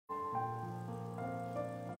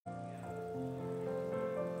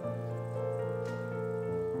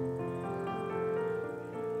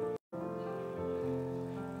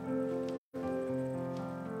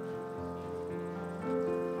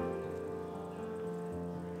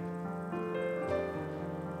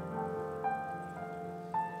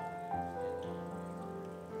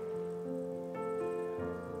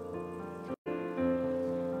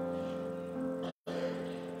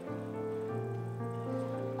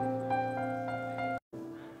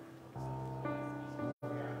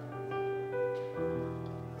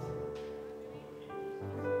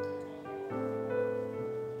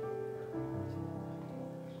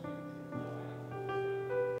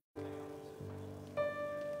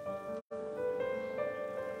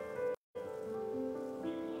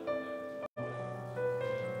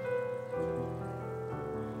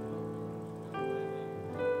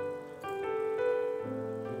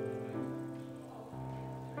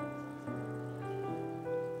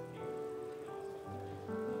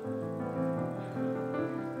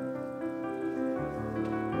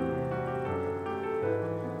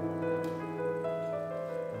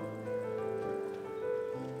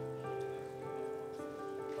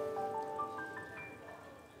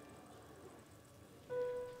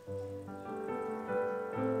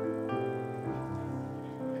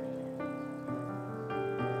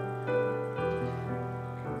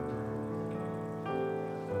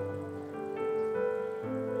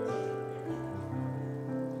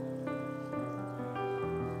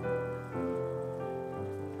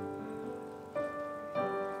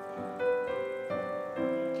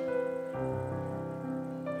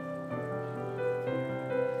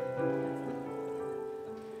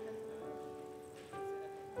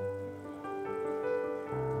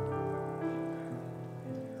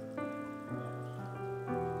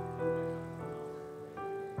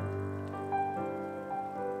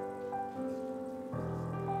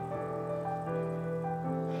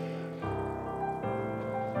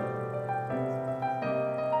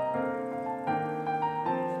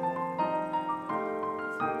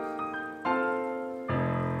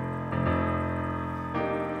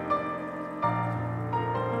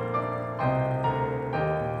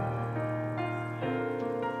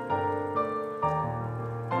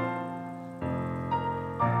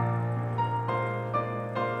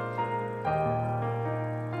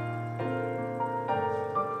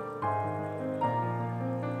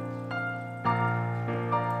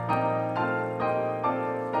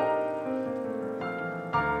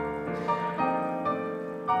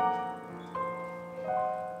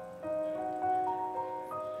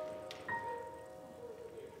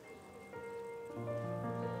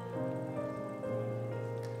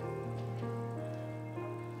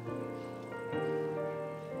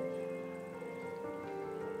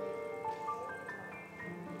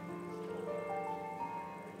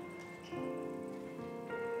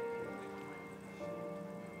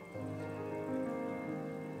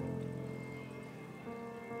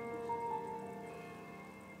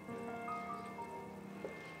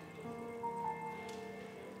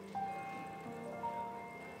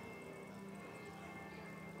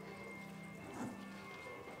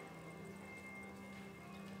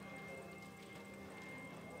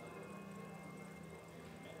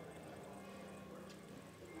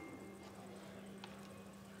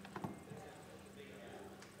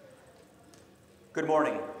Good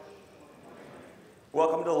morning.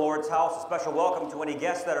 Welcome to the Lord's house. A special welcome to any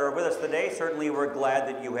guests that are with us today. Certainly we're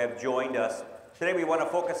glad that you have joined us. Today we want to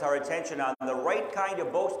focus our attention on the right kind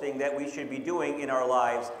of boasting that we should be doing in our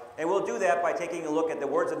lives. And we'll do that by taking a look at the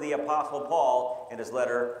words of the Apostle Paul in his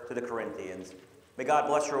letter to the Corinthians. May God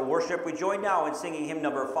bless your worship. We join now in singing hymn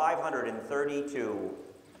number 532.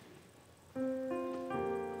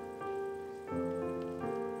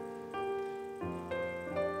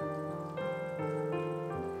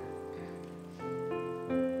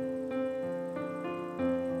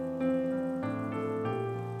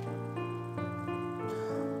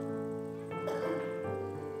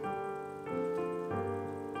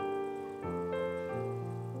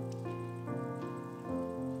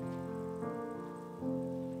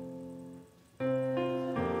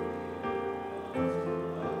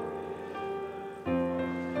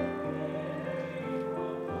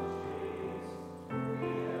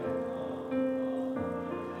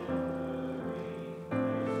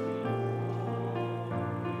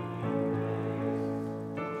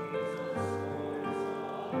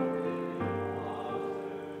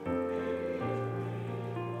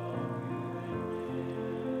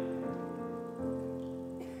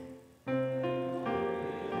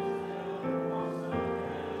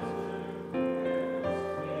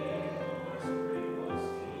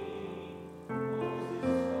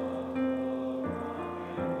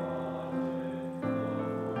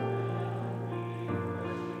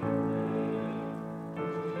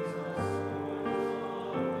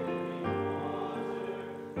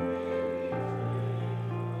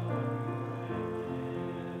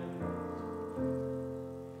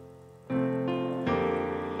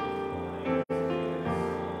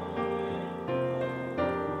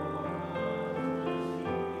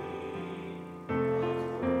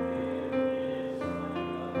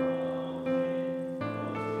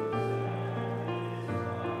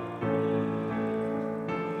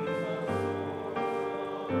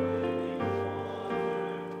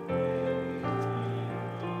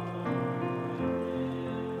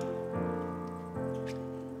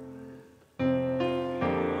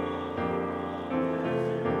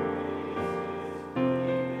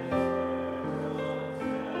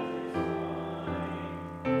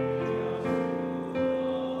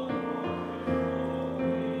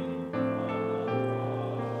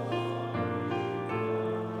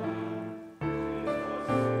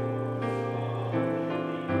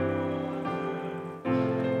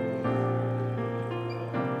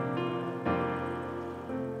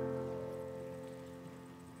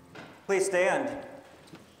 Please stand.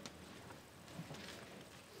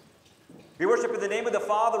 We worship in the name of the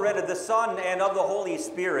Father, and of the Son, and of the Holy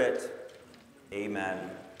Spirit.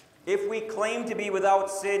 Amen. If we claim to be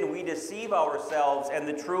without sin, we deceive ourselves, and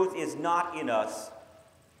the truth is not in us.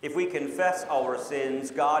 If we confess our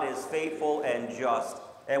sins, God is faithful and just,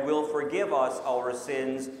 and will forgive us our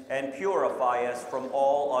sins and purify us from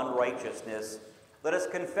all unrighteousness. Let us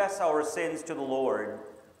confess our sins to the Lord.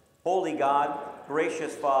 Holy God,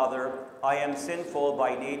 gracious Father, I am sinful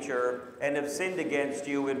by nature and have sinned against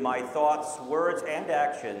you in my thoughts, words, and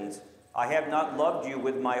actions. I have not loved you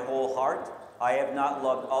with my whole heart. I have not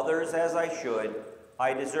loved others as I should.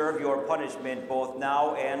 I deserve your punishment both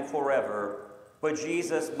now and forever. But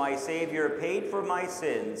Jesus, my Savior, paid for my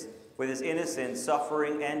sins with his innocent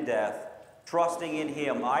suffering and death. Trusting in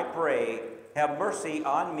him, I pray, have mercy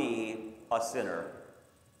on me, a sinner.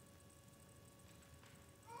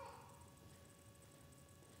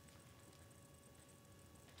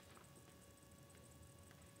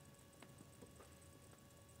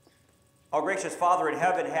 Our gracious Father in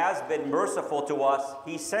heaven has been merciful to us.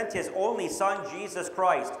 He sent his only Son, Jesus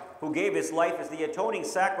Christ, who gave his life as the atoning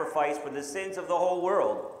sacrifice for the sins of the whole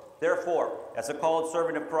world. Therefore, as a called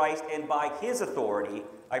servant of Christ and by his authority,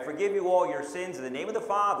 I forgive you all your sins in the name of the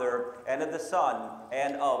Father, and of the Son,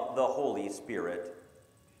 and of the Holy Spirit.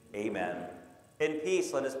 Amen. In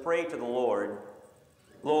peace, let us pray to the Lord.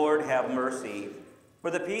 Lord, have mercy. For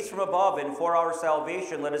the peace from above and for our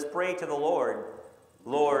salvation, let us pray to the Lord.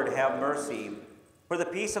 Lord, have mercy. For the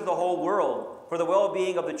peace of the whole world, for the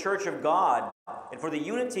well-being of the Church of God, and for the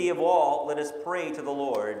unity of all, let us pray to the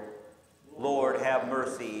Lord. Lord, have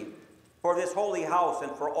mercy. For this holy house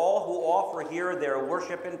and for all who offer here their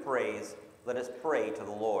worship and praise, let us pray to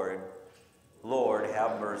the Lord. Lord,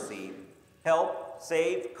 have mercy. Help,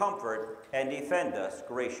 save, comfort, and defend us,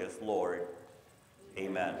 gracious Lord.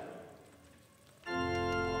 Amen.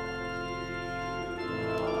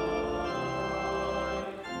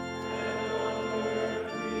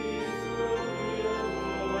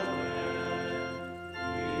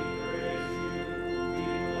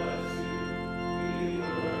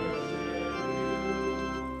 You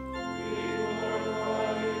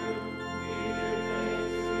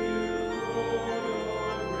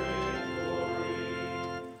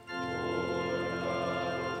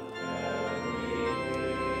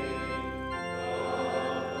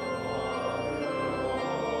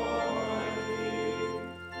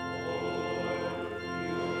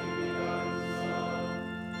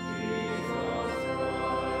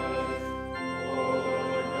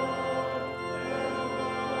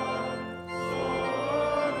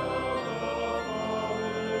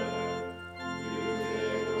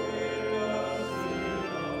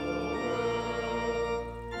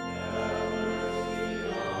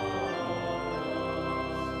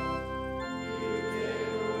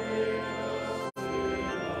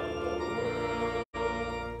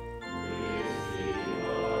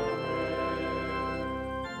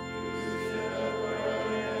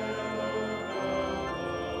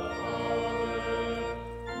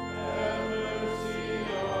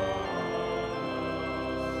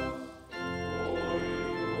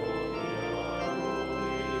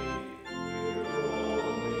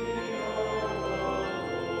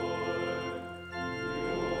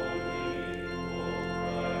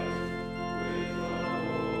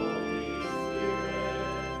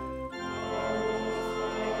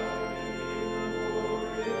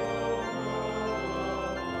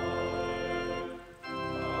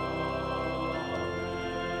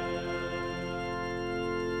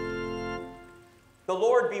The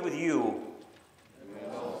Lord be with you.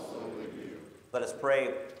 And also with you. Let us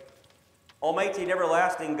pray. Almighty and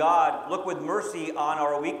everlasting God, look with mercy on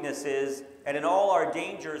our weaknesses, and in all our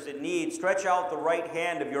dangers and needs, stretch out the right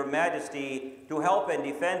hand of your majesty to help and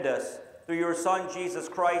defend us, through your Son, Jesus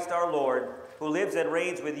Christ our Lord, who lives and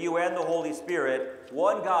reigns with you and the Holy Spirit,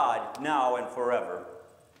 one God, now and forever.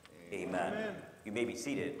 Amen. Amen. You may be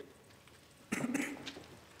seated.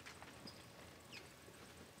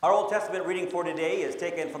 Our Old Testament reading for today is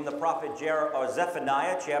taken from the prophet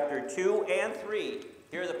Zephaniah, chapter 2 and 3.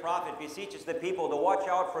 Here the prophet beseeches the people to watch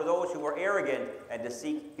out for those who are arrogant and to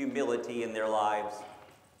seek humility in their lives.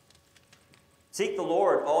 Seek the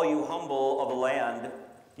Lord, all you humble of the land,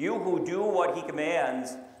 you who do what he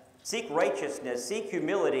commands. Seek righteousness, seek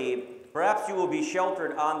humility. Perhaps you will be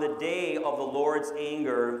sheltered on the day of the Lord's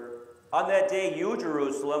anger. On that day you,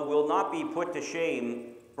 Jerusalem, will not be put to shame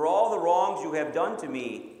for all the wrongs you have done to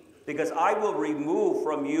me, because I will remove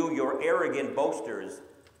from you your arrogant boasters.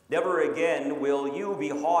 Never again will you be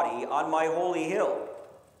haughty on my holy hill,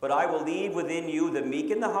 but I will leave within you the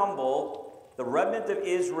meek and the humble. The remnant of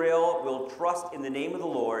Israel will trust in the name of the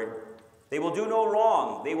Lord. They will do no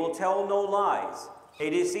wrong, they will tell no lies. A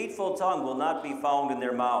deceitful tongue will not be found in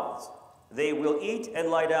their mouths. They will eat and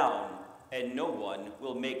lie down, and no one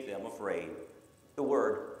will make them afraid. The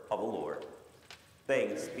word of the Lord.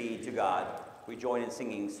 Thanks be to God. We join in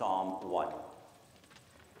singing Psalm 1.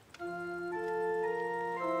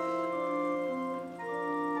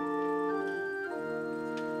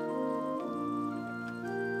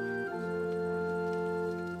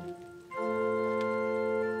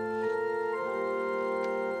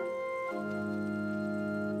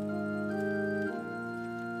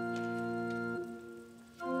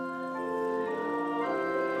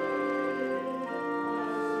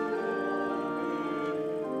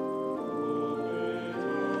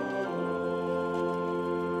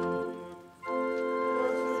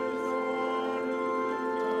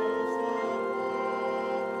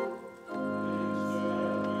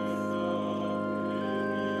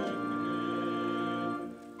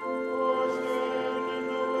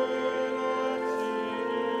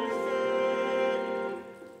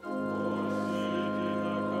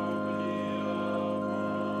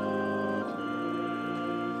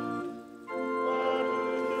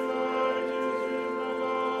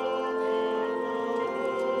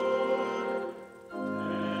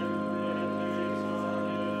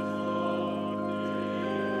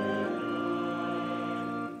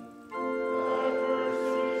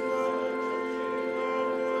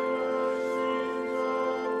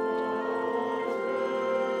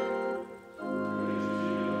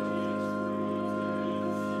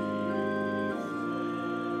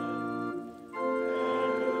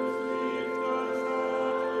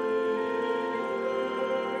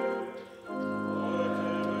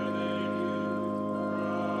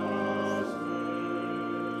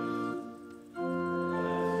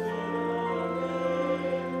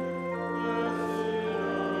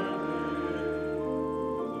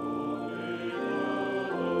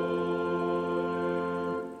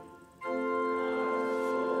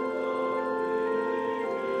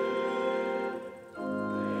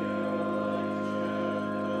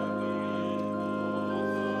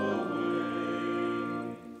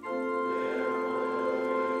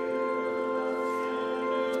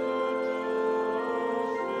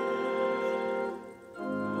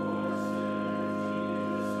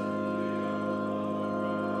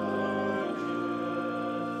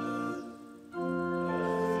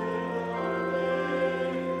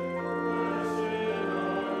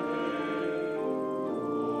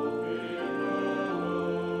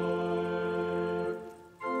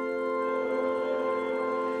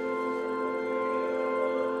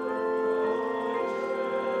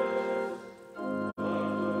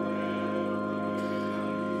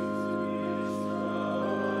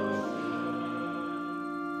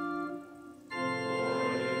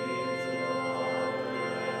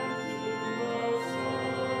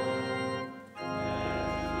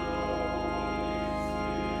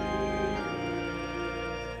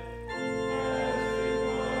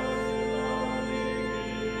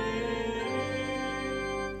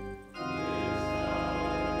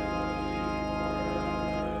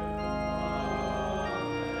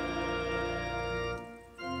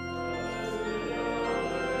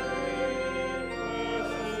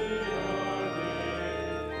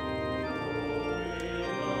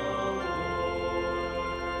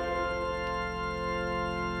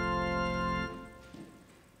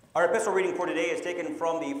 Our epistle reading for today is taken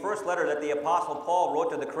from the first letter that the Apostle Paul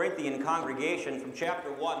wrote to the Corinthian congregation from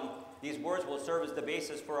chapter 1. These words will serve as the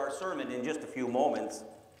basis for our sermon in just a few moments.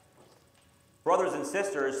 Brothers and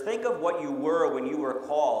sisters, think of what you were when you were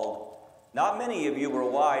called. Not many of you were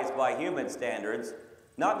wise by human standards.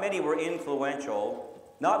 Not many were influential.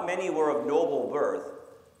 Not many were of noble birth.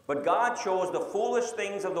 But God chose the foolish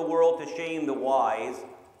things of the world to shame the wise.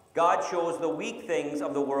 God chose the weak things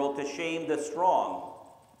of the world to shame the strong.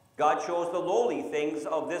 God chose the lowly things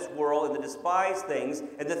of this world and the despised things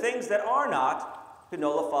and the things that are not to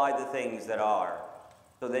nullify the things that are,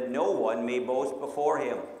 so that no one may boast before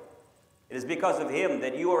him. It is because of him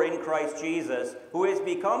that you are in Christ Jesus, who has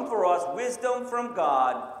become for us wisdom from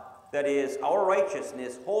God, that is, our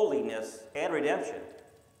righteousness, holiness, and redemption.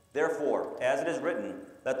 Therefore, as it is written,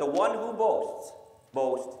 let the one who boasts,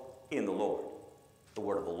 boast in the Lord. The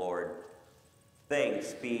word of the Lord.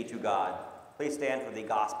 Thanks be to God. Please stand for the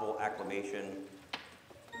gospel acclamation.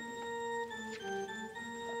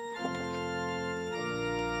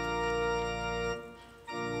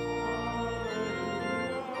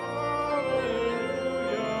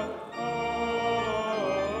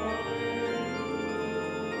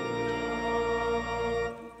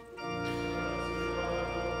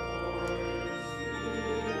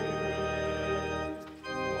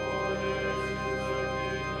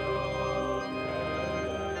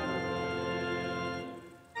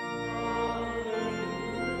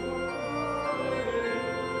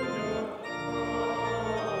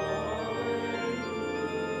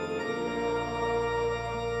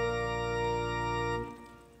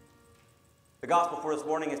 The gospel for this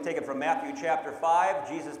morning is taken from Matthew chapter 5.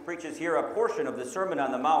 Jesus preaches here a portion of the Sermon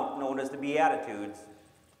on the Mount known as the Beatitudes.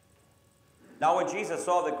 Now when Jesus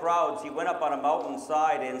saw the crowds, he went up on a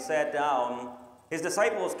mountainside and sat down. His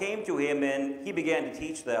disciples came to him, and he began to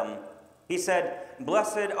teach them. He said,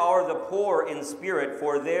 "Blessed are the poor in spirit,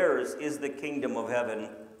 for theirs is the kingdom of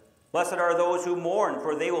heaven. Blessed are those who mourn,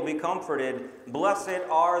 for they will be comforted. Blessed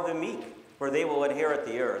are the meek, for they will inherit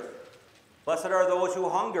the earth. Blessed are those who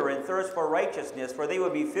hunger and thirst for righteousness, for they will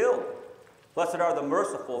be filled. Blessed are the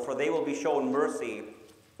merciful, for they will be shown mercy.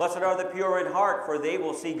 Blessed are the pure in heart, for they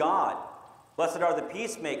will see God. Blessed are the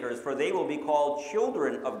peacemakers, for they will be called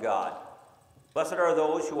children of God. Blessed are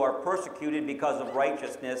those who are persecuted because of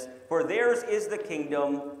righteousness, for theirs is the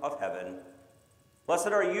kingdom of heaven. Blessed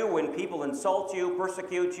are you when people insult you,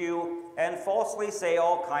 persecute you, and falsely say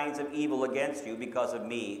all kinds of evil against you because of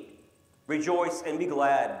me. Rejoice and be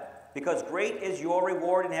glad, because great is your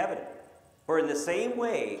reward in heaven. For in the same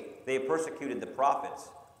way they persecuted the prophets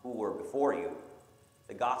who were before you."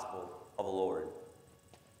 The gospel of the Lord.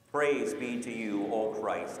 Praise be to you, O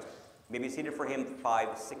Christ. You may be seated for hymn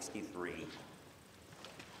 563.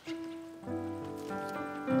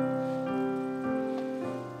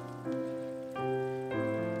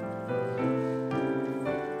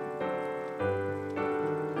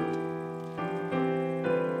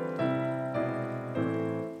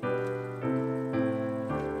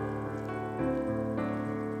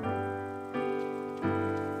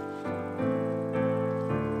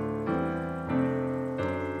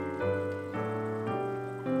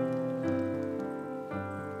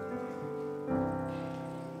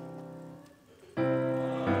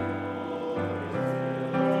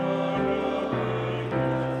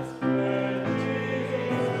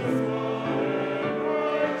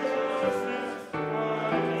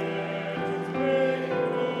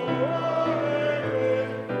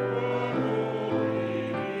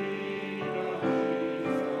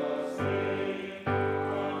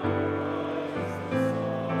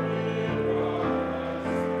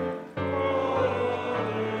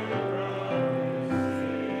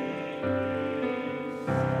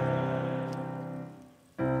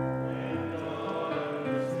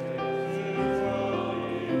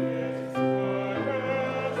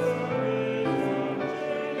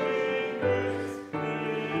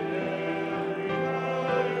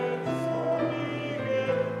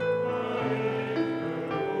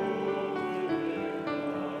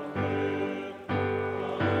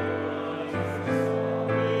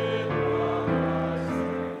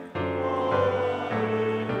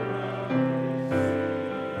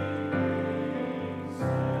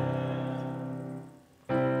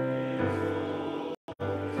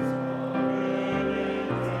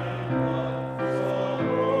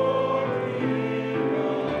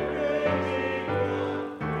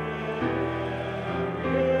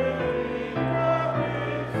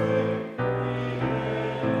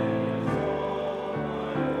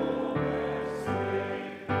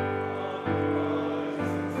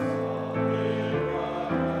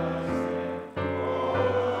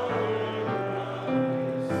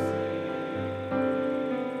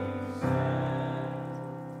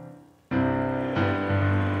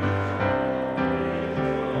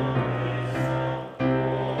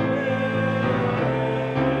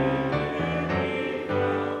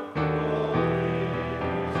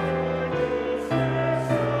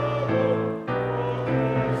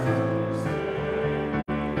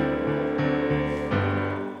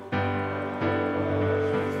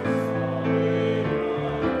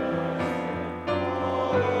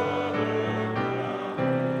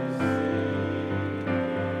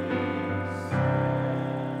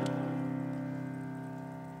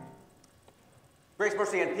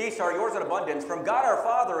 mercy, and peace are yours in abundance from God our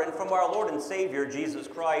Father and from our Lord and Savior, Jesus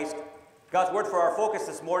Christ. God's word for our focus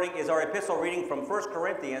this morning is our epistle reading from 1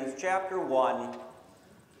 Corinthians chapter 1.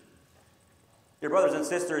 Dear brothers and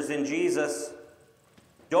sisters in Jesus,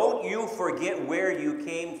 don't you forget where you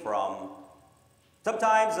came from.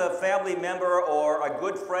 Sometimes a family member or a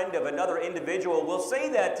good friend of another individual will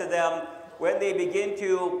say that to them when they begin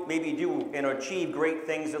to maybe do and achieve great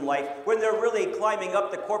things in life, when they're really climbing up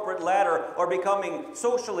the corporate ladder or becoming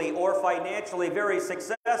socially or financially very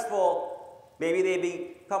successful. Maybe they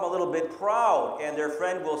become a little bit proud, and their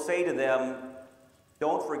friend will say to them,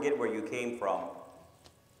 don't forget where you came from.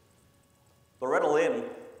 Loretta Lynn,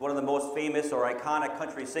 one of the most famous or iconic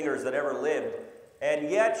country singers that ever lived, and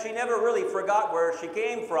yet she never really forgot where she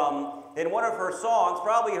came from. In one of her songs,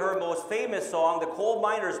 probably her most famous song, The Coal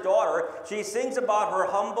Miner's Daughter, she sings about her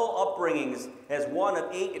humble upbringings as one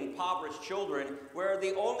of 8 impoverished children, where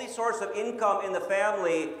the only source of income in the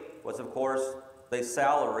family was, of course, the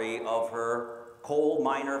salary of her coal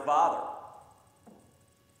miner father.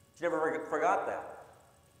 She never forgot that.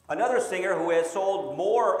 Another singer who has sold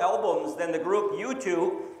more albums than the group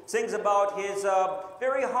U2 sings about his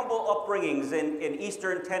very humble upbringings in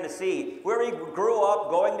eastern Tennessee, where he grew up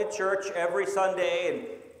going to church every Sunday and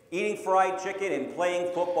eating fried chicken and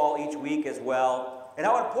playing football each week as well, and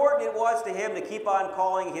how important it was to him to keep on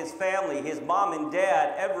calling his family, his mom and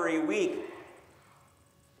dad, every week.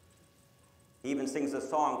 He even sings a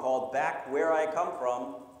song called Back Where I Come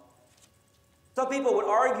From. Some people would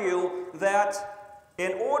argue that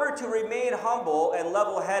in order to remain humble and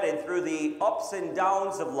level-headed through the ups and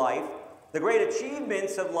downs of life, the great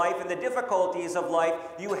achievements of life and the difficulties of life,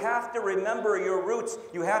 you have to remember your roots.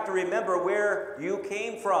 You have to remember where you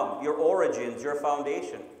came from, your origins, your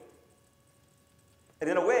foundation. And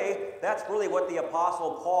in a way, that's really what the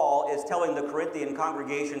Apostle Paul is telling the Corinthian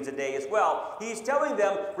congregation today as well. He's telling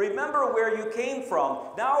them, remember where you came from.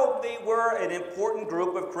 Now they were an important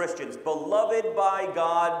group of Christians, beloved by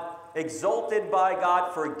God, exalted by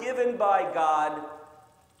God, forgiven by God,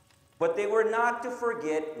 but they were not to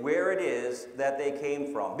forget where it is that they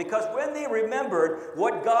came from. Because when they remembered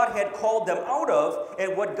what God had called them out of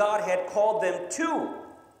and what God had called them to,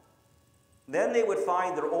 then they would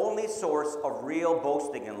find their only source of real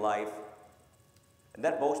boasting in life, and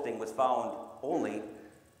that boasting was found only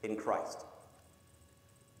in Christ.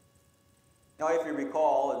 Now, if you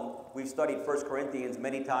recall, and we've studied 1 Corinthians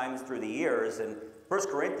many times through the years, and 1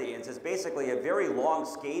 Corinthians is basically a very long,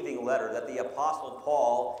 scathing letter that the Apostle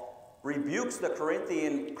Paul rebukes the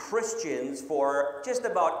Corinthian Christians for just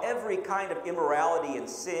about every kind of immorality and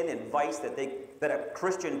sin and vice that a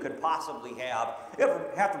Christian could possibly have. You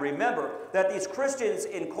have to remember that these Christians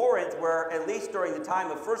in Corinth were, at least during the time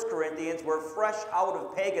of 1 Corinthians, were fresh out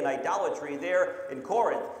of pagan idolatry there in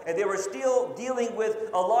Corinth. And they were still dealing with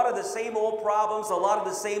a lot of the same old problems, a lot of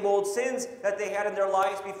the same old sins that they had in their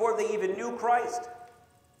lives before they even knew Christ.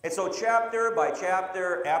 And so chapter by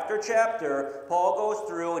chapter after chapter, Paul goes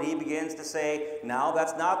through and he begins to say, now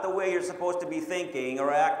that's not the way you're supposed to be thinking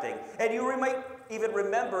or acting. And you might even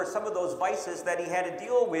remember some of those vices that he had to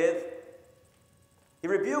deal with. He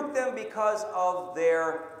rebuked them because of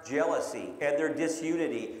their jealousy and their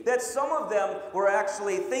disunity. That some of them were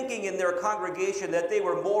actually thinking in their congregation that they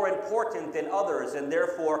were more important than others and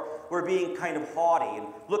therefore were being kind of haughty and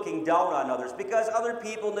looking down on others because other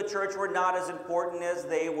people in the church were not as important as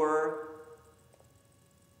they were.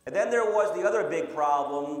 And then there was the other big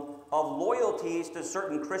problem of loyalties to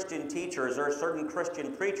certain Christian teachers or certain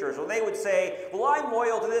Christian preachers. Or they would say, well, I'm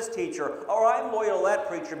loyal to this teacher, or I'm loyal to that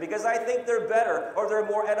preacher because I think they're better or they're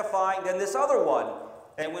more edifying than this other one.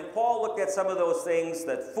 And when Paul looked at some of those things,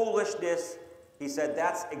 that foolishness, he said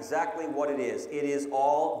that's exactly what it is. It is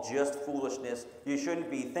all just foolishness. You shouldn't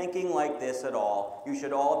be thinking like this at all. You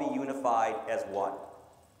should all be unified as one.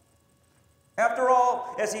 After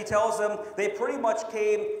all, as he tells them, they pretty much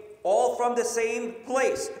came all from the same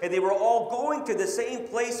place, and they were all going to the same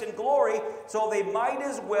place in glory, so they might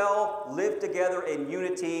as well live together in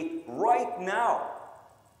unity right now.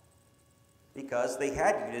 Because they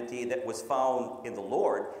had unity that was found in the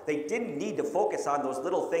Lord. They didn't need to focus on those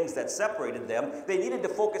little things that separated them. They needed to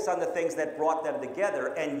focus on the things that brought them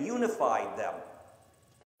together and unified them.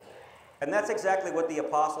 And that's exactly what the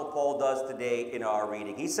Apostle Paul does today in our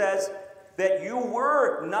reading. He says that you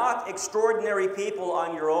were not extraordinary people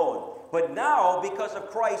on your own, but now, because of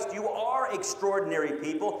Christ, you are extraordinary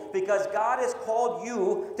people because God has called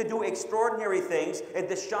you to do extraordinary things and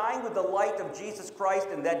to shine with the light of Jesus Christ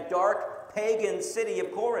in that dark, pagan city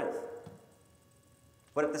of Corinth.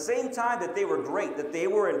 But at the same time that they were great, that they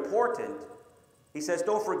were important, he says,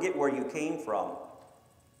 don't forget where you came from.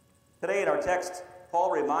 Today in our text,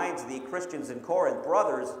 Paul reminds the Christians in Corinth,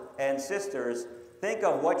 brothers and sisters, think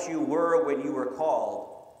of what you were when you were called.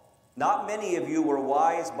 Not many of you were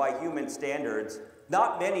wise by human standards.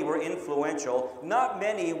 Not many were influential. Not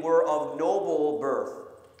many were of noble birth.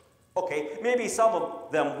 Okay, maybe some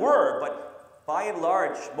of them were, but by and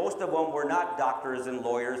large, most of them were not doctors and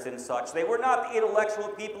lawyers and such. They were not the intellectual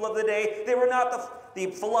people of the day. They were not the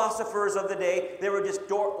philosophers of the day. They were just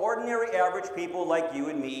ordinary, average people like you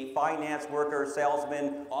and me, finance workers,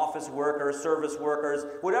 salesmen, office workers, service workers,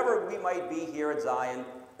 whatever we might be here at Zion.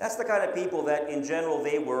 That's the kind of people that, in general,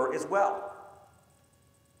 they were as well.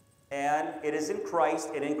 And it is in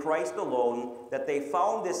Christ and in Christ alone that they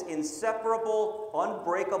found this inseparable,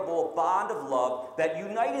 unbreakable bond of love that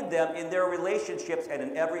united them in their relationships and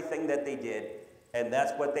in everything that they did. And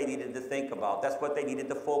that's what they needed to think about. That's what they needed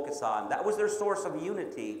to focus on. That was their source of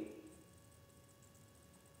unity,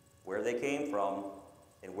 where they came from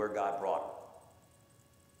and where God brought them.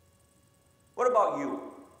 What about you?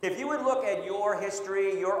 If you would look at your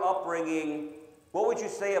history, your upbringing, what would you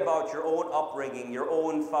say about your own upbringing, your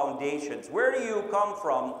own foundations? Where do you come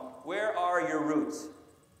from? Where are your roots?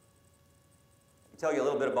 I'll tell you a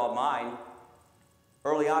little bit about mine.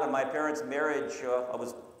 Early on in my parents' marriage, I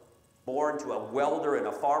was born to a welder and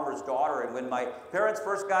a farmer's daughter, and when my parents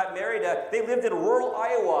first got married, they lived in rural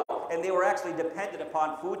Iowa, and they were actually dependent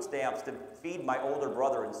upon food stamps to feed my older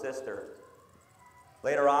brother and sister.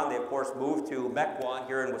 Later on, they, of course, moved to Mequon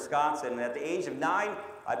here in Wisconsin, and at the age of 9,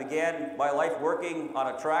 I began my life working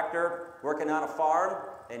on a tractor, working on a farm,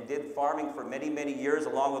 and did farming for many, many years,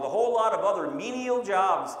 along with a whole lot of other menial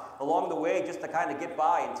jobs along the way, just to kind of get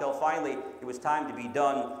by until finally it was time to be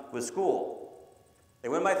done with school.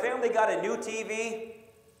 And when my family got a new TV,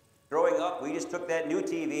 growing up, we just took that new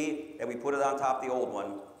TV and we put it on top of the old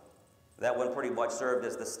one. That one pretty much served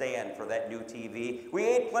as the stand for that new TV. We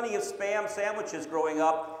ate plenty of Spam sandwiches growing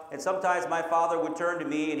up, and sometimes my father would turn to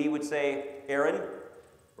me and he would say, "Aaron,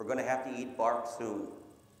 we're going to have to eat bark soon."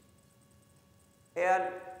 And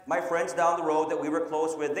my friends down the road that we were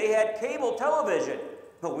close with, they had cable television.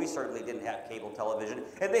 Well, we certainly didn't have cable television.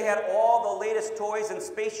 And they had all the latest toys and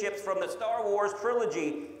spaceships from the Star Wars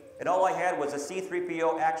trilogy. And all I had was a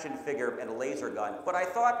C-3PO action figure and a laser gun. But I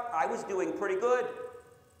thought I was doing pretty good.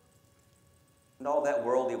 And all that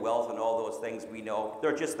worldly wealth and all those things we know,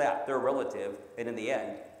 they're just that. They're relative. And in the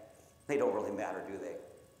end, they don't really matter, do they?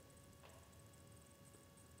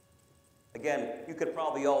 Again, you could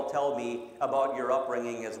probably all tell me about your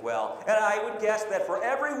upbringing as well. And I would guess that for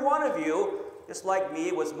every one of you, just like me,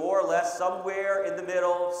 it was more or less somewhere in the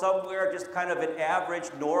middle, somewhere just kind of an average,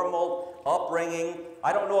 normal upbringing.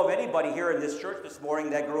 I don't know of anybody here in this church this morning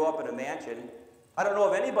that grew up in a mansion. I don't know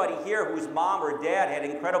of anybody here whose mom or dad had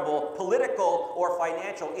incredible political or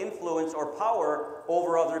financial influence or power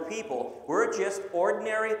over other people. We're just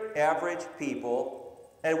ordinary, average people,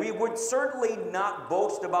 and we would certainly not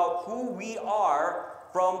boast about who we are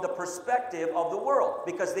from the perspective of the world,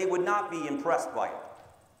 because they would not be impressed by it.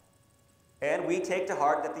 And we take to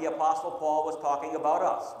heart that the Apostle Paul was talking about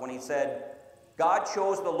us when he said, God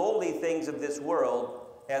chose the lowly things of this world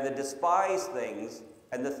and the despised things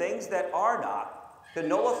and the things that are not, to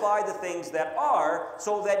nullify the things that are,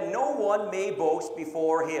 so that no one may boast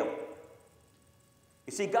before him.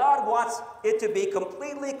 You see, God wants it to be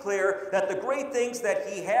completely clear that the great things that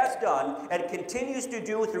he has done and continues to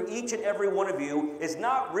do through each and every one of you is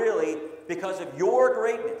not really because of your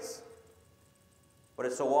greatness, but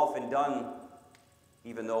it's so often done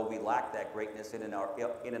even though we lack that greatness in and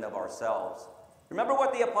of ourselves. Remember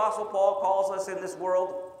what the Apostle Paul calls us in this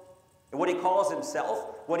world? And what he calls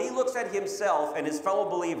himself? When he looks at himself and his fellow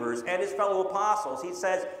believers and his fellow apostles, he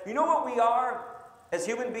says, you know what we are as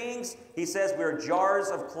human beings? He says we're jars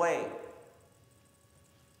of clay.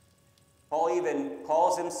 Paul even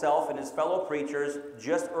calls himself and his fellow preachers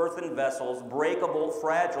just earthen vessels, breakable,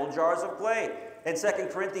 fragile jars of clay. In 2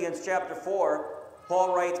 Corinthians chapter 4,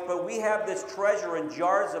 Paul writes, but we have this treasure in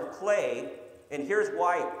jars of clay, and here's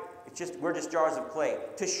why. We're just jars of clay,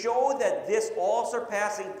 to show that this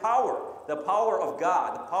all-surpassing power, the power of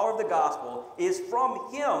God, the power of the gospel, is from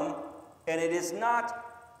him, and it is not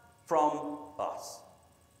from us.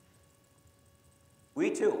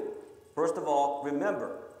 We too, first of all,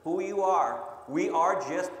 remember who you are. We are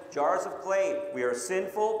just jars of clay. We are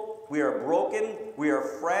sinful, we are broken, we are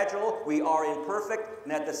fragile, we are imperfect,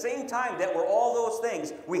 and at the same time that we're all those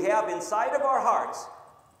things, we have inside of our hearts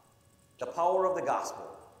the power of the gospel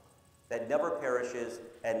that never perishes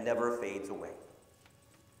and never fades away.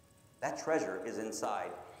 That treasure is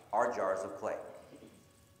inside our jars of clay.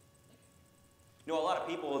 You know, a lot of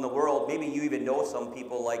people in the world, maybe you even know some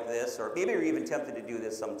people like this, or maybe you're even tempted to do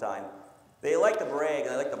this sometime. They like to brag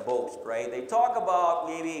and they like to boast, right? They talk about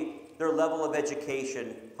maybe their level of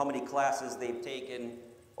education, how many classes they've taken,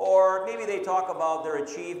 or maybe they talk about their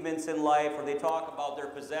achievements in life, or they talk about their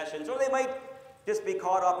possessions, or they might just be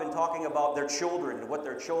caught up in talking about their children and what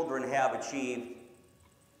their children have achieved.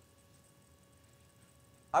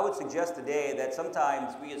 I would suggest today that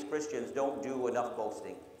sometimes we as Christians don't do enough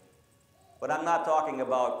boasting. But I'm not talking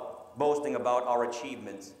about boasting about our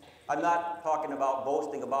achievements. I'm not talking about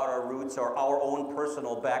boasting about our roots or our own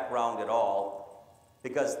personal background at all,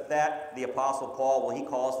 because that, the Apostle Paul, well, he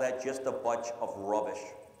calls that just a bunch of rubbish.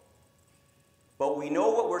 But we know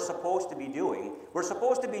what we're supposed to be doing. We're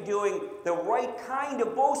supposed to be doing the right kind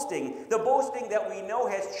of boasting, the boasting that we know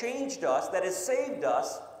has changed us, that has saved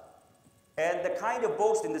us, and the kind of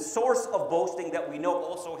boasting, the source of boasting that we know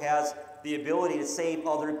also has the ability to save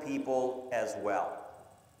other people as well,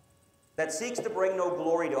 that seeks to bring no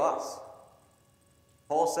glory to us.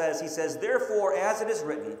 Paul says, he says, therefore, as it is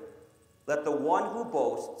written, let the one who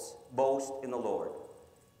boasts, boast in the Lord.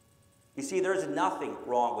 You see, there's nothing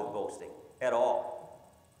wrong with boasting at all,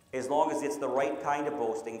 as long as it's the right kind of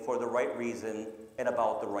boasting for the right reason and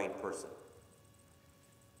about the right person.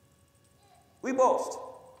 We boast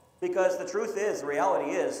because the truth is, the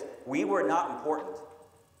reality is, we were not important,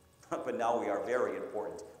 but now we are very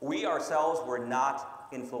important. We ourselves were not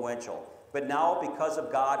influential, but now because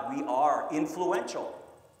of God, we are influential.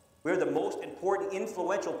 We're the most important,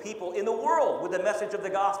 influential people in the world with the message of the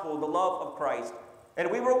gospel, the love of Christ. And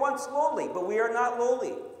we were once lowly, but we are not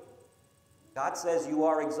lowly. God says you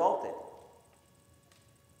are exalted.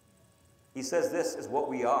 He says this is what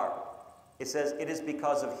we are. It says it is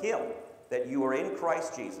because of him that you are in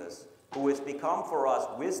Christ Jesus, who has become for us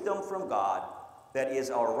wisdom from God, that is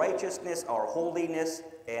our righteousness, our holiness,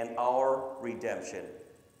 and our redemption.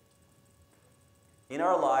 In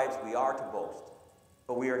our lives, we are to boast,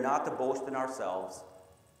 but we are not to boast in ourselves.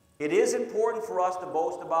 It is important for us to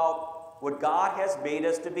boast about what God has made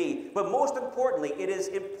us to be. But most importantly, it is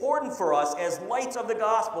important for us as lights of the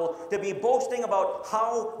gospel to be boasting about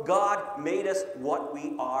how God made us what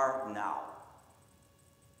we are now.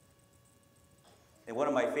 And one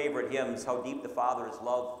of my favorite hymns, How Deep the Father's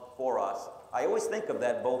Love for Us, I always think of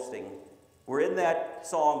that boasting. Where in that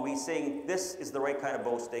song we sing, this is the right kind of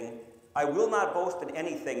boasting. I will not boast in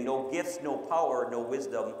anything, no gifts, no power, no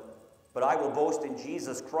wisdom, but I will boast in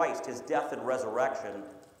Jesus Christ, his death and resurrection.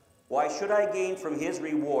 Why should I gain from his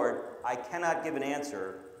reward? I cannot give an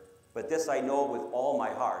answer, but this I know with all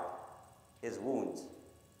my heart. His wounds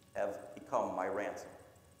have become my ransom.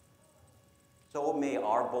 So may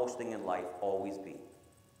our boasting in life always be.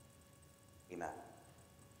 Amen.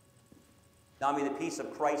 Now may the peace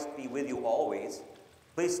of Christ be with you always.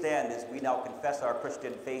 Please stand as we now confess our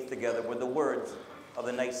Christian faith together with the words of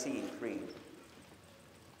the Nicene Creed.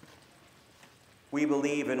 We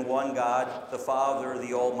believe in one God, the Father,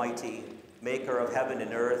 the Almighty, maker of heaven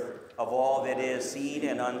and earth, of all that is seen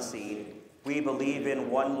and unseen. We believe in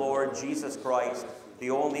one Lord Jesus Christ, the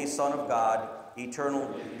only Son of God,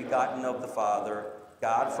 eternal begotten of the Father,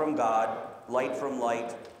 God from God, light from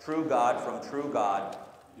light, true God from true God,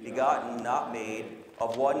 begotten, not made,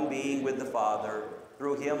 of one being with the Father.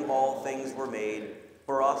 Through him all things were made.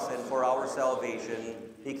 For us and for our salvation,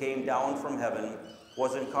 he came down from heaven,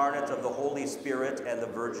 was incarnate of the Holy Spirit and the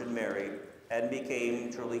Virgin Mary, and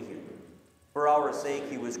became truly human. For our sake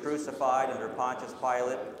he was crucified under Pontius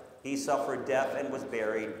Pilate. He suffered death and was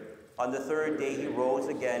buried. On the third day he rose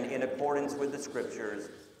again in accordance with the Scriptures.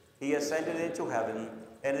 He ascended into heaven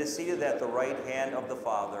and is seated at the right hand of the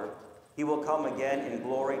Father. He will come again in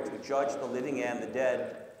glory to judge the living and the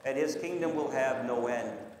dead, and his kingdom will have no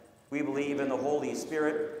end. We believe in the Holy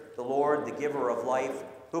Spirit, the Lord, the giver of life,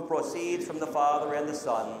 who proceeds from the Father and the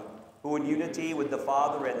Son, who in unity with the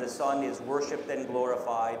Father and the Son is worshipped and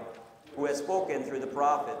glorified, who has spoken through the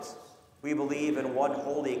prophets. We believe in one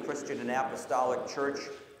holy Christian and apostolic church.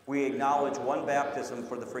 We acknowledge one baptism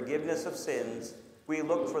for the forgiveness of sins. We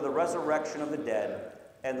look for the resurrection of the dead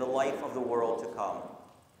and the life of the world to come.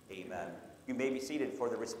 Amen. You may be seated for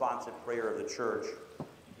the responsive prayer of the church.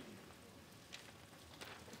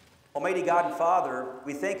 Almighty God and Father,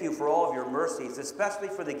 we thank you for all of your mercies, especially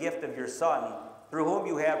for the gift of your Son, through whom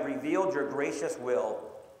you have revealed your gracious will.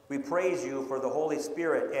 We praise you for the Holy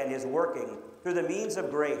Spirit and his working through the means of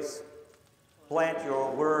grace. Plant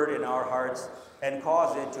your word in our hearts and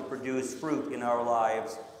cause it to produce fruit in our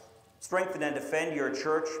lives. Strengthen and defend your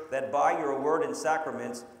church, that by your word and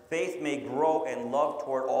sacraments, faith may grow and love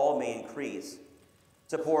toward all may increase.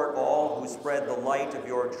 Support all who spread the light of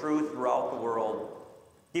your truth throughout the world.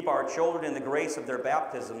 Keep our children in the grace of their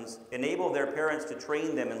baptisms. Enable their parents to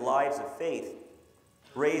train them in lives of faith.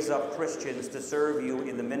 Raise up Christians to serve you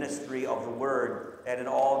in the ministry of the word and in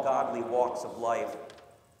all godly walks of life.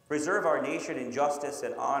 Preserve our nation in justice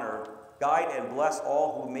and honor. Guide and bless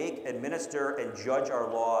all who make, administer, and judge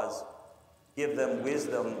our laws. Give them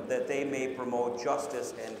wisdom that they may promote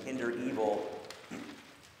justice and hinder evil.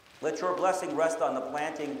 Let your blessing rest on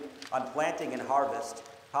planting and harvest,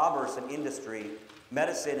 commerce and industry,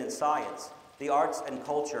 medicine and science, the arts and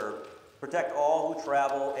culture. Protect all who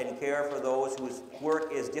travel and care for those whose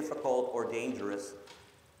work is difficult or dangerous.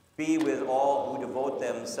 Be with all who devote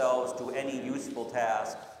themselves to any useful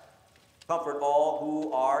task. Comfort all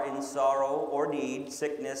who are in sorrow or need,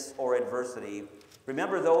 sickness or adversity.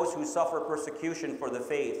 Remember those who suffer persecution for the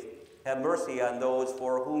faith. Have mercy on those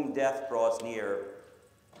for whom death draws near.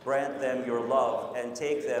 Grant them your love and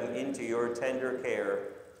take them into your tender care.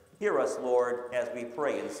 Hear us, Lord, as we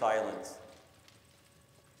pray in silence.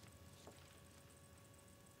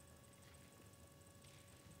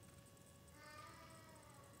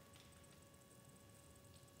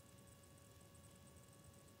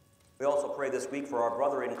 We also pray this week for our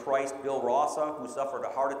brother in Christ, Bill Rossa, who suffered a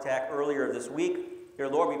heart attack earlier this week. Dear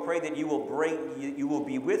Lord, we pray that you will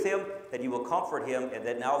be with him, that you will comfort him, and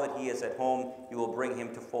that now that he is at home, you will bring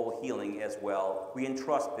him to full healing as well. We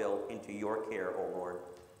entrust Bill into your care, O Lord.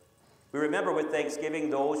 We remember with thanksgiving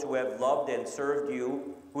those who have loved and served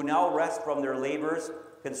you, who now rest from their labors.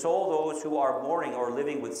 Console those who are mourning or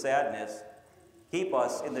living with sadness. Keep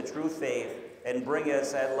us in the true faith and bring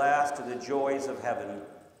us at last to the joys of heaven.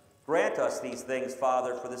 Grant us these things,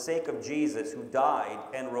 Father, for the sake of Jesus, who died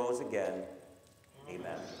and rose again.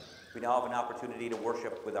 Amen. We now have an opportunity to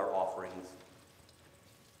worship with our offerings.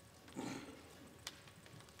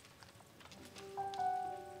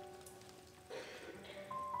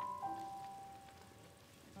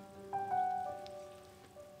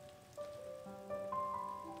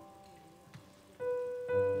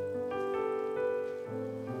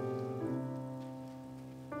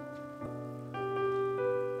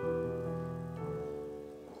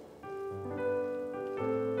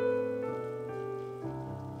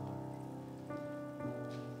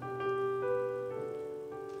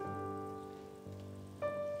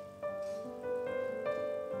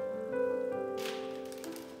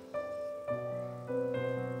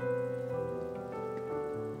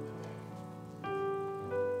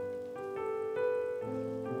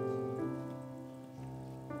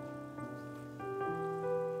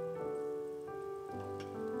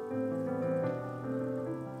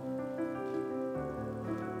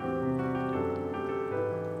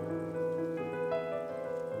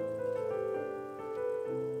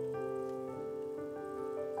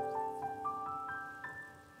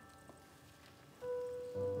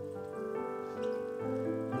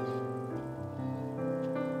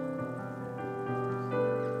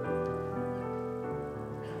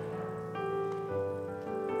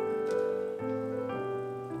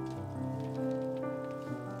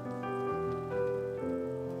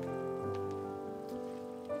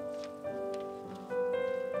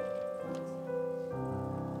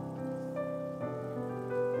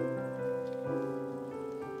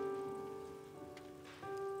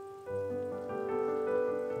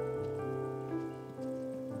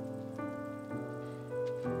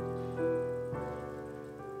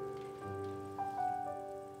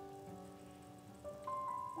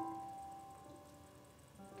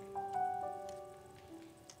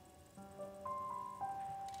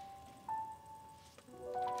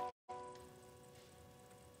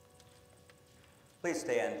 Please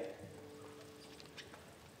stand.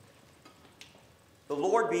 The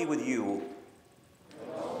Lord be with you.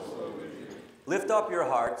 And also with you. Lift up your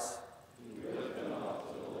hearts. We lift them up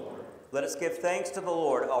to the Lord. Let us give thanks to the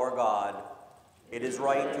Lord our God. It is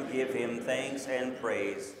right to give him thanks and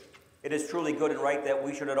praise. It is truly good and right that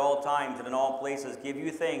we should at all times and in all places give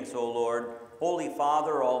you thanks, O Lord, Holy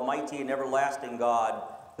Father, almighty and everlasting God,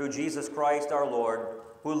 through Jesus Christ our Lord,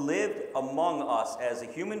 who lived among us as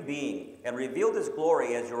a human being and revealed his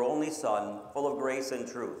glory as your only Son, full of grace and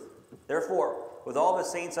truth. Therefore, with all the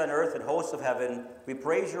saints on earth and hosts of heaven, we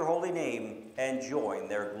praise your holy name and join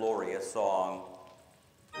their glorious song.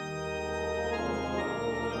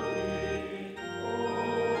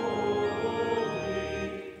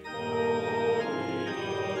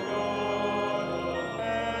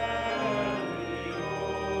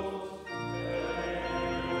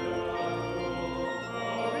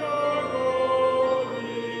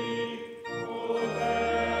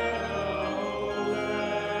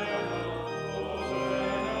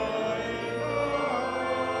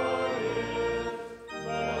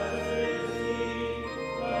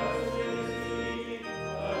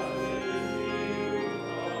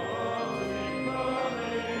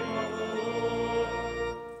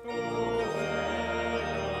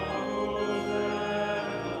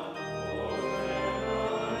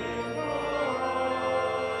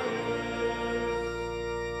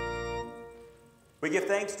 We give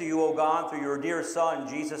thanks to you, O God, through your dear Son,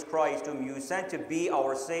 Jesus Christ, whom you sent to be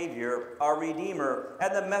our Savior, our Redeemer,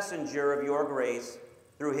 and the messenger of your grace.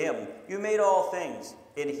 Through him you made all things.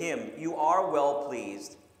 In him you are well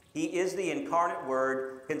pleased. He is the incarnate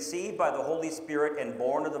Word, conceived by the Holy Spirit and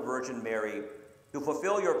born of the Virgin Mary. To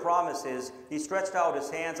fulfill your promises, he stretched out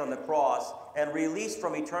his hands on the cross and released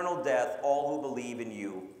from eternal death all who believe in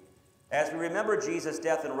you. As we remember Jesus'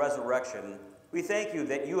 death and resurrection, we thank you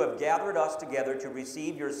that you have gathered us together to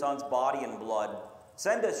receive your Son's body and blood.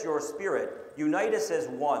 Send us your Spirit, unite us as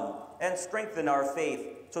one, and strengthen our faith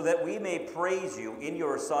so that we may praise you in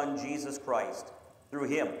your Son, Jesus Christ. Through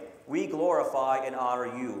him, we glorify and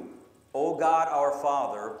honor you, O God our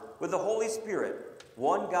Father, with the Holy Spirit,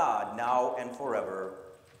 one God, now and forever.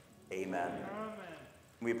 Amen. Amen.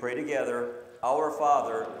 We pray together, Our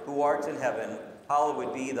Father, who art in heaven,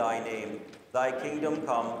 hallowed be thy name. Thy kingdom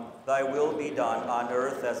come, thy will be done on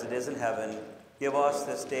earth as it is in heaven. Give us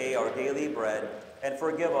this day our daily bread, and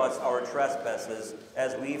forgive us our trespasses,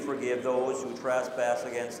 as we forgive those who trespass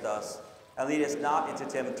against us. And lead us not into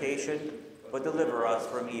temptation, but deliver us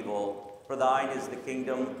from evil. For thine is the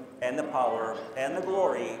kingdom, and the power, and the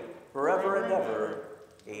glory, forever and ever.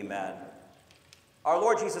 Amen. Our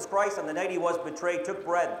Lord Jesus Christ, on the night he was betrayed, took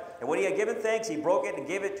bread, and when he had given thanks, he broke it and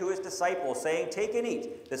gave it to his disciples, saying, Take and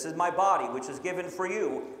eat. This is my body, which is given for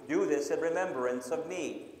you. Do this in remembrance of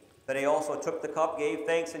me. Then he also took the cup, gave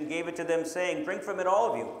thanks, and gave it to them, saying, Drink from it,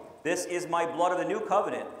 all of you. This is my blood of the new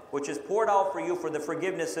covenant, which is poured out for you for the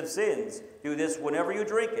forgiveness of sins. Do this whenever you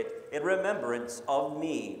drink it, in remembrance of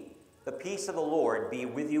me. The peace of the Lord be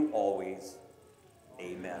with you always.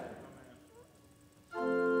 Amen.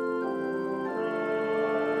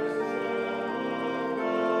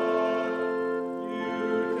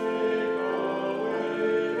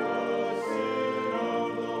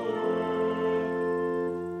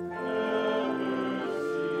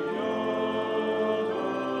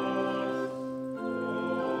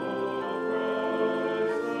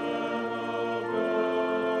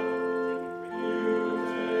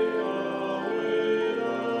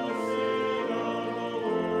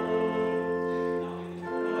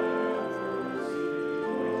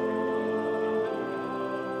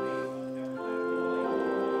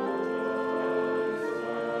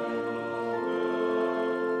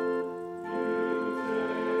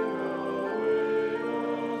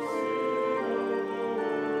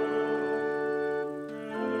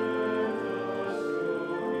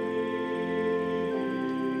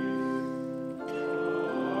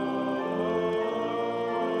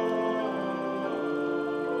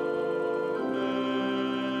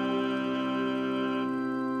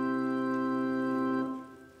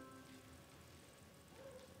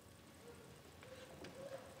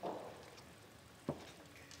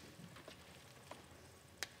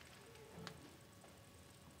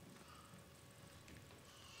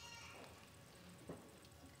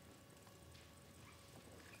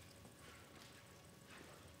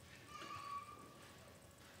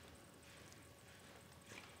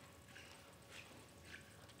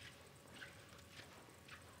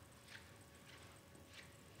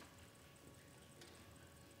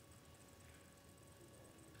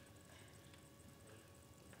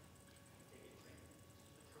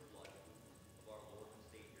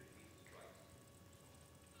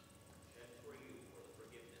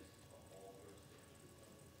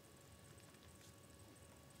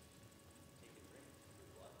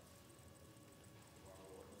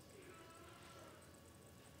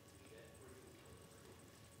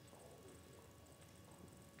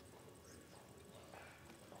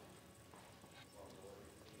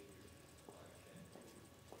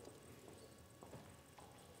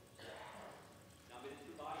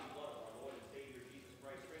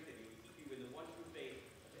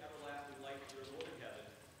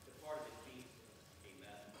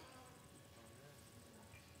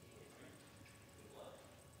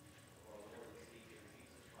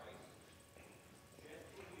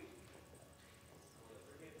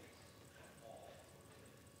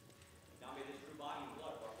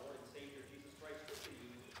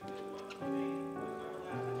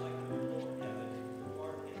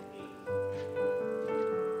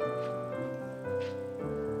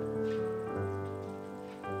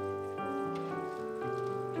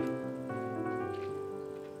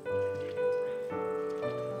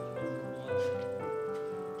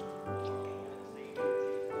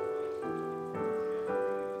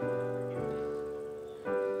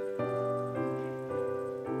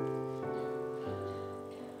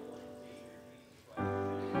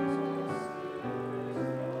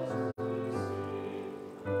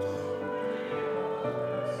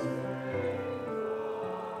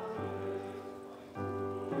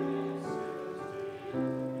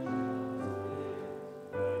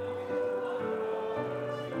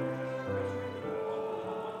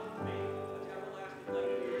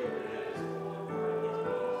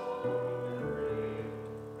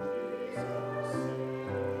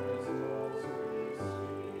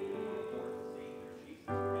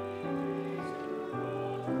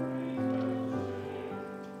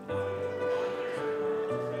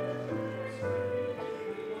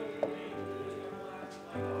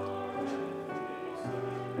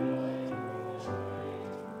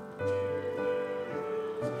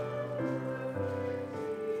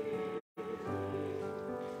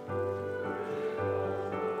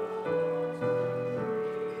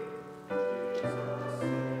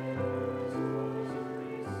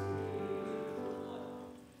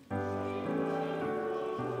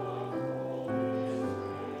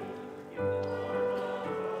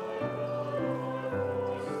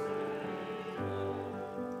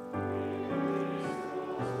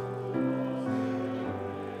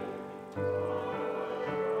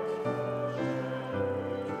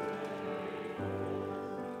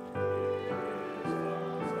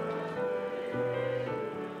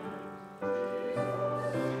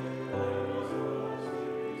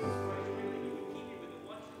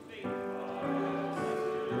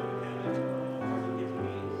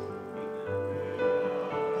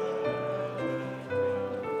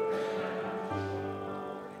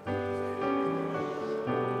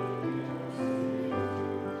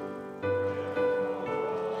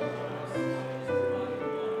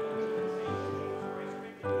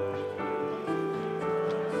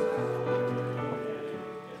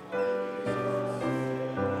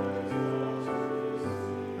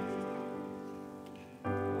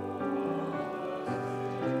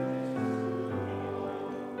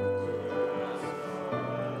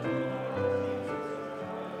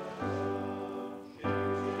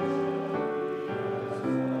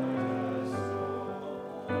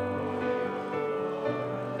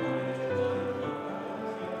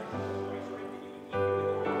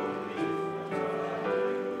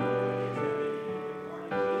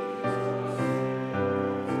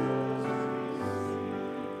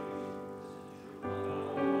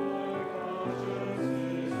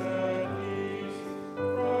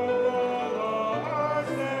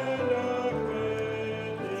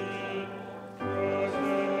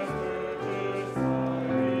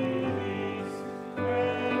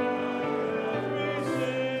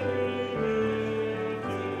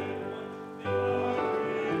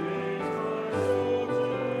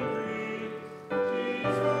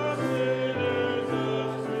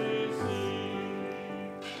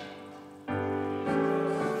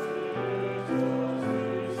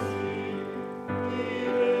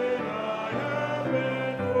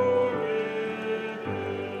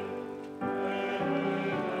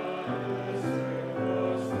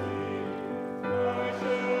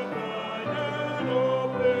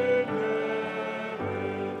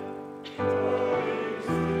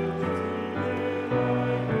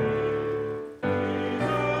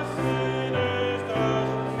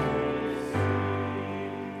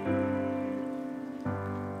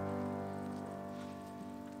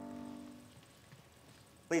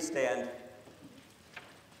 Please stand.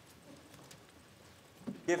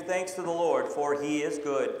 Give thanks to the Lord, for he is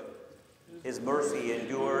good. His mercy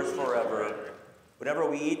endures forever. Whenever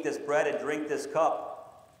we eat this bread and drink this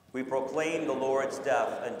cup, we proclaim the Lord's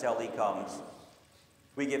death until he comes.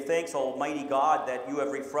 We give thanks, Almighty God, that you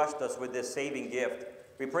have refreshed us with this saving gift.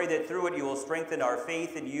 We pray that through it you will strengthen our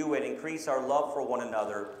faith in you and increase our love for one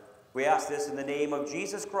another. We ask this in the name of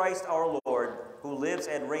Jesus Christ our Lord, who lives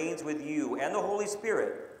and reigns with you and the Holy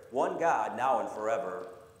Spirit, one God, now and forever.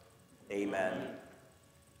 Amen.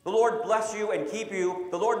 The Lord bless you and keep you.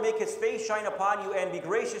 The Lord make his face shine upon you and be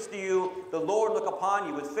gracious to you. The Lord look upon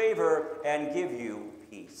you with favor and give you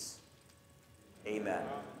peace. Amen.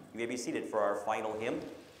 You may be seated for our final hymn.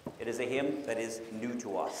 It is a hymn that is new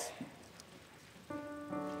to us.